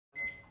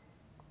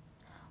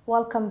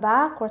Welcome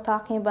back. We're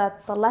talking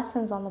about the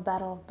lessons on the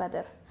Battle of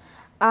Badr.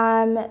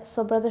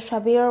 So Brother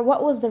Shabir,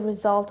 what was the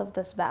result of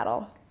this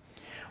battle?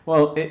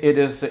 Well, it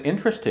is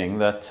interesting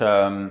that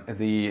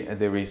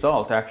the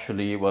result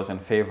actually was in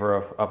favor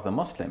of the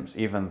Muslims,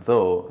 even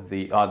though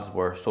the odds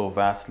were so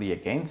vastly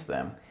against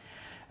them.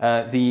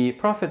 The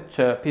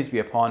Prophet, peace be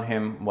upon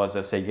him, was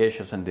a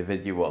sagacious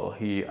individual.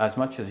 He, as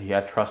much as he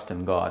had trust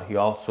in God, he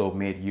also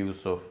made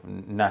use of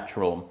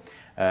natural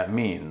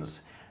means.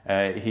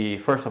 He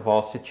first of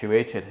all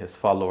situated his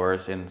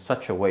followers in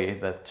such a way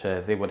that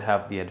they would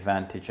have the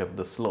advantage of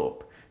the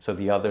slope, so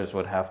the others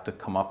would have to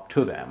come up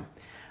to them.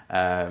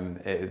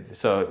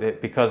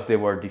 Because they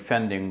were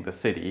defending the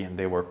city and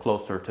they were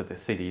closer to the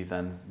city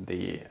than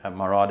the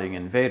marauding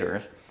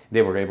invaders,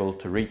 they were able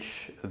to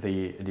reach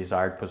the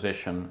desired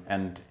position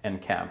and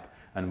encamp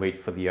and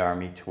wait for the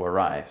army to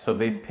arrive. So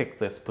they picked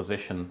this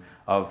position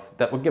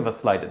that would give a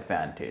slight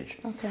advantage.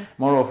 Okay.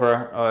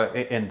 Moreover,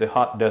 in the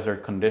hot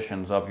desert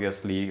conditions,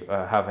 obviously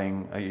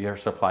having your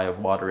supply of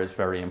water is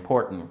very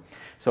important.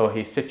 So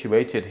he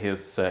situated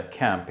his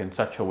camp in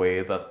such a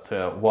way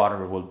that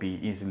water will be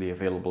easily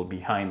available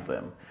behind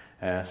them,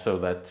 so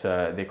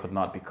that they could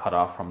not be cut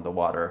off from the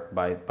water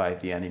by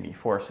the enemy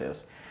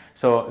forces.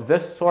 So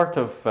this sort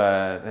of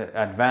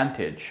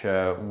advantage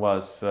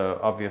was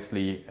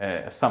obviously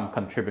some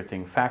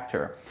contributing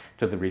factor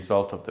to the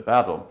result of the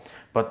battle.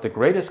 But the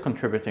greatest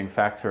contributing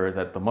factor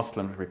that the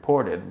Muslims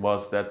reported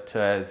was that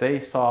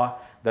they saw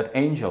that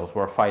angels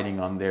were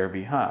fighting on their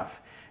behalf.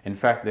 In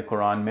fact, the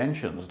Quran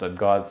mentions that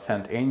God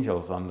sent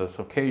angels on this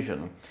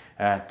occasion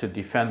to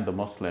defend the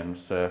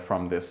Muslims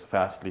from this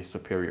vastly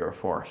superior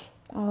force.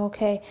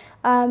 Okay.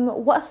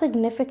 What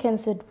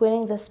significance did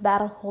winning this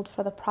battle hold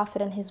for the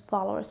Prophet and his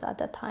followers at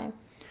that time?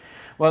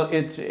 Well,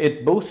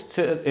 it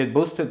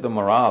boosted the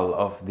morale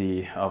of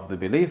the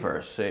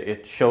believers.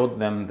 It showed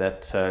them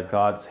that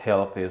God's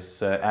help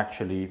is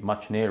actually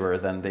much nearer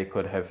than they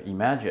could have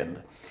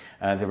imagined.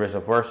 There is a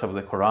verse of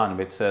the Quran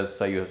which says,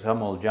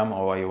 "Sayuhzamul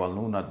jam'u wa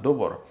yuwalluna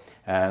ad-dubur."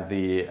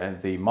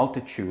 The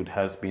multitude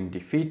has been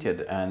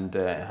defeated and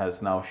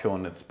has now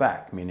shown its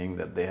back, meaning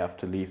that they have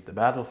to leave the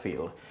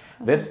battlefield.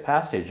 This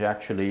passage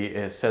actually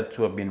is said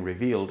to have been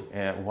revealed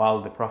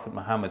while the Prophet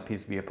Muhammad,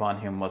 peace be upon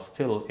him, was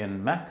still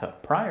in Mecca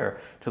prior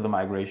to the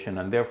migration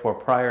and therefore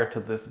prior to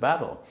this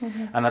battle.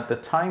 And at the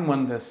time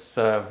when this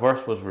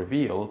verse was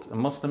revealed,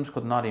 Muslims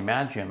could not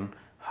imagine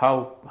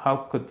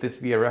how could this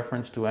be a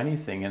reference to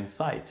anything in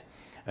sight.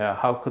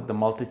 How could the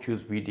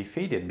multitudes be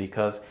defeated?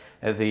 Because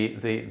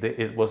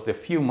it was the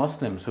few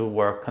Muslims who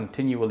were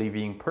continually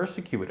being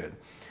persecuted.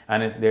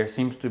 And there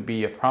seems to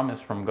be a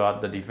promise from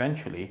God that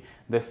eventually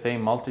this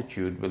same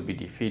multitude will be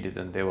defeated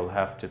and they will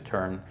have to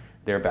turn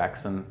their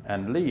backs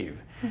and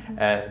leave.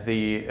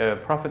 The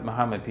Prophet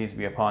Muhammad, peace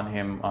be upon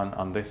him,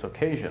 on this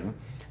occasion,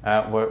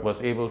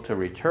 was able to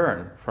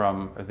return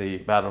from the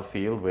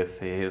battlefield with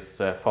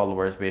his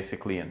followers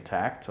basically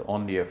intact.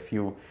 Only a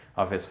few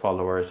of his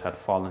followers had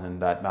fallen in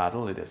that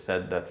battle. It is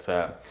said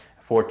that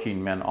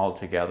 14 men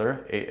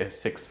altogether,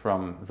 6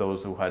 from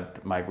those who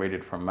had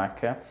migrated from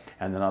Mecca,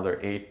 and another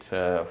 8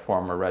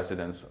 former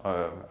residents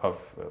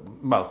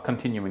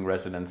continuing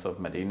residents of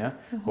Medina,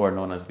 who are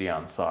known as the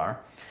Ansar.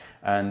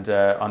 And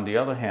on the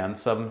other hand,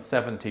 some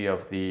 70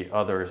 of the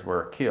others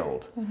were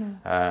killed,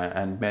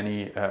 and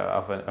many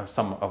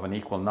some of an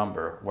equal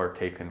number were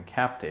taken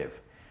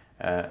captive.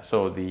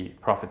 So the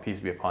Prophet, peace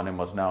be upon him,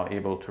 was now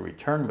able to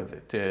return with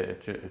it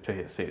to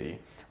his city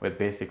with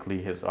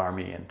basically his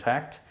army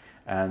intact,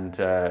 and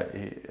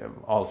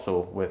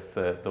also with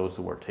those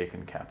who were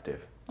taken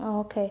captive.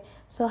 Oh, okay.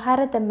 So how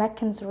did the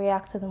Meccans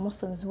react to the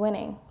Muslims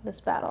winning this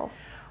battle?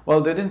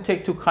 Well, they didn't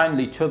take too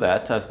kindly to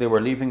that. As they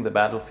were leaving the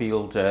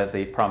battlefield,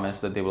 they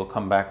promised that they will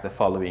come back the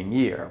following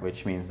year,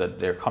 which means that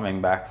they're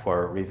coming back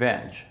for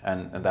revenge.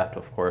 And that,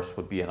 of course,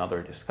 would be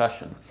another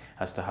discussion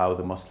as to how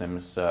the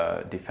Muslims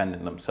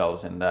defended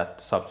themselves in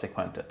that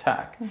subsequent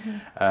attack.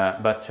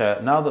 But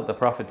now that the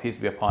Prophet, peace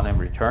be upon him,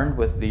 returned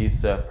with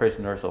these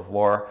prisoners of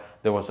war,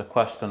 there was a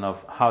question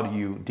of how do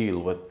you deal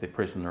with the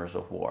prisoners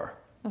of war?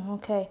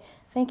 Okay,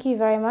 thank you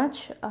very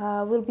much.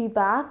 We'll be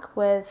back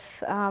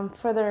with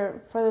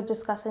further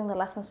discussing the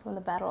lessons from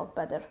the Battle of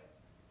Badr.